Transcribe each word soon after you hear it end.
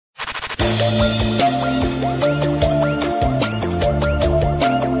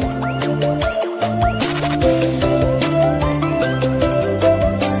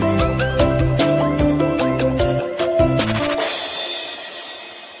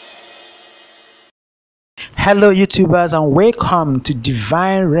Hello YouTubers and welcome to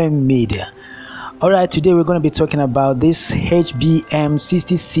Divine Realm Media. Alright, today we're going to be talking about this HBM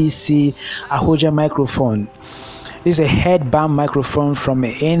 60cc Ahoja microphone. This is a headband microphone from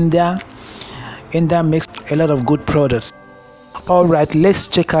India. India makes a lot of good products. Alright, let's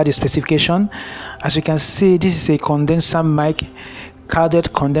check out the specification. As you can see, this is a condenser mic,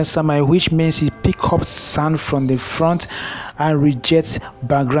 carded condenser mic, which means it picks up sound from the front and rejects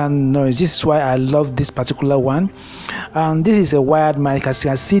background noise. This is why I love this particular one. This is a wired mic. As you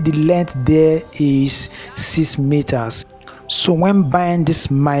can see, the length there is 6 meters. So when buying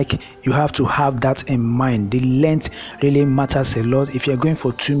this mic, you have to have that in mind. The length really matters a lot. If you're going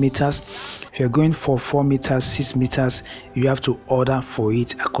for 2 meters, if you're going for 4 meters, 6 meters, you have to order for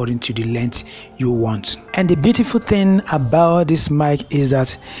it according to the length you want. And the beautiful thing about this mic is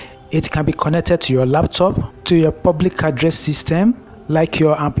that it can be connected to your laptop, to your public address system, like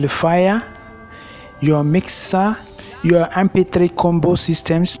your amplifier, your mixer, your MP3 combo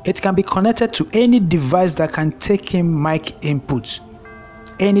systems. It can be connected to any device that can take in mic input,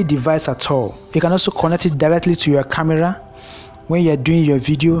 any device at all. You can also connect it directly to your camera when you're doing your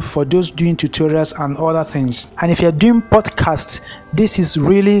video, for those doing tutorials and other things. And if you're doing podcasts, this is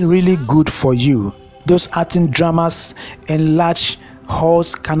really good for you. Those acting dramas in large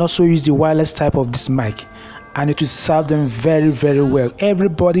halls can also use the wireless type of this mic, and it will serve them very well.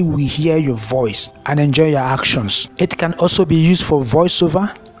 Everybody will hear your voice and enjoy your actions. It can also be used for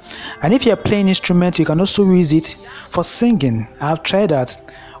voiceover, and if you're playing instrument, you can also use it for singing. I've tried that.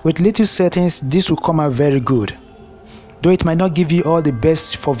 With little settings, this will come out very good. Though it might not give you all the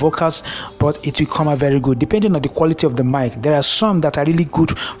best for vocals, but it will come out very good depending on the quality of the mic. There are some that are really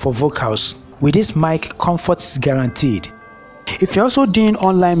good for vocals. With this mic, comfort is guaranteed. If you're also doing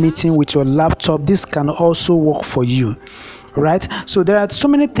online meeting with your laptop, this can also work for you, right? So there are so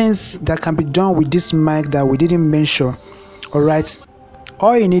many things that can be done with this mic that we didn't mention. All right,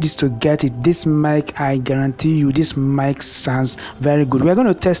 all you need is to get it. This mic, I guarantee you, this mic sounds very good. We're going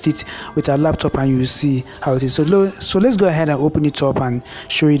to test it with our laptop and you'll see how it is. So let's go ahead and open it up and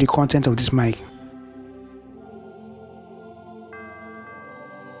show you the content of this mic.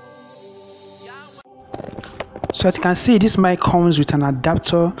 So as you can see, this mic comes with an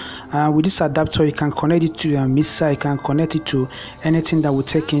adapter. With this adapter, you can connect it to a mixer. You can connect it to anything that will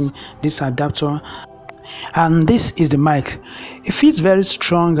take in this adapter. And this is the mic. It feels very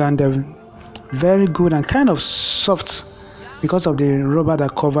strong and very good and kind of soft because of the rubber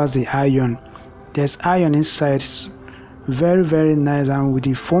that covers the iron. There's iron inside. It's very nice, and with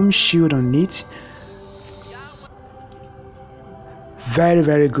the foam shield on it,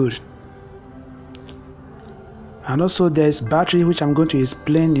 very good. And also there's battery, which I'm going to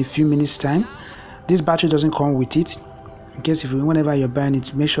explain in a few minutes time. This battery doesn't come with it. In case whenever you're buying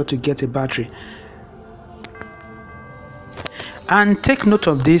it, make sure to get a battery. And take note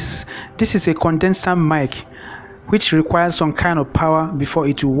of this. This is a condenser mic which requires some kind of power before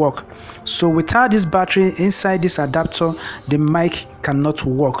it will work. So without this battery inside this adapter, the mic cannot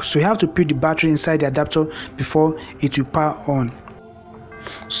work. So you have to put the battery inside the adapter before it will power on.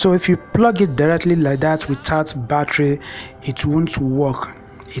 So if you plug it directly like that without battery, it won't work.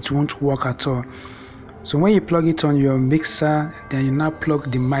 It won't work at all. So when you plug it on your mixer, then you now plug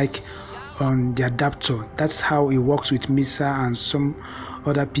the mic on the adapter. That's how it works with mixer and some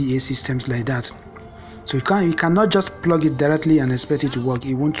other PA systems like that. So you cannot just plug it directly and expect it to work.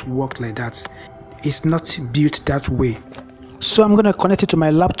 It won't work like that. It's not built that way. So I'm going to connect it to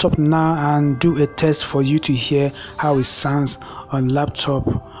my laptop now and do a test for you to hear how it sounds on laptop.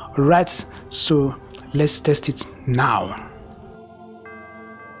 Right, so let's test it now.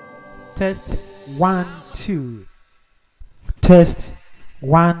 Test 1 2. Test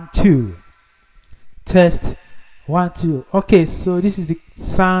 1 2. Test 1 2. Okay, so this is the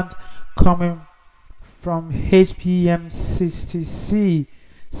sound coming from HBM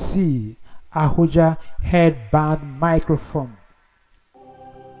 60cc Ahoja headband microphone.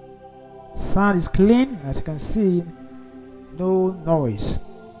 Sound is clean, as you can see, no noise.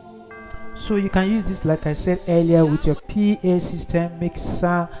 So you can use this, like I said earlier, with your PA system,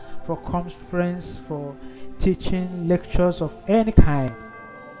 mixer, for conference, for teaching, lectures of any kind.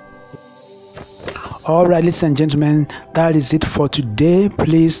 Alright, ladies and gentlemen, that is it for today.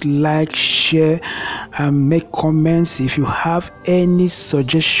 Please like, share, and make comments. If you have any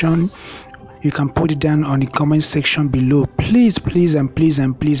suggestion, you can put it down on the comment section below. Please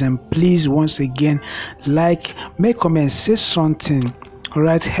once again, like, make comments, say something. All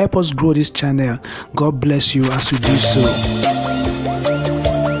right, help us grow this channel. God bless you as you do so.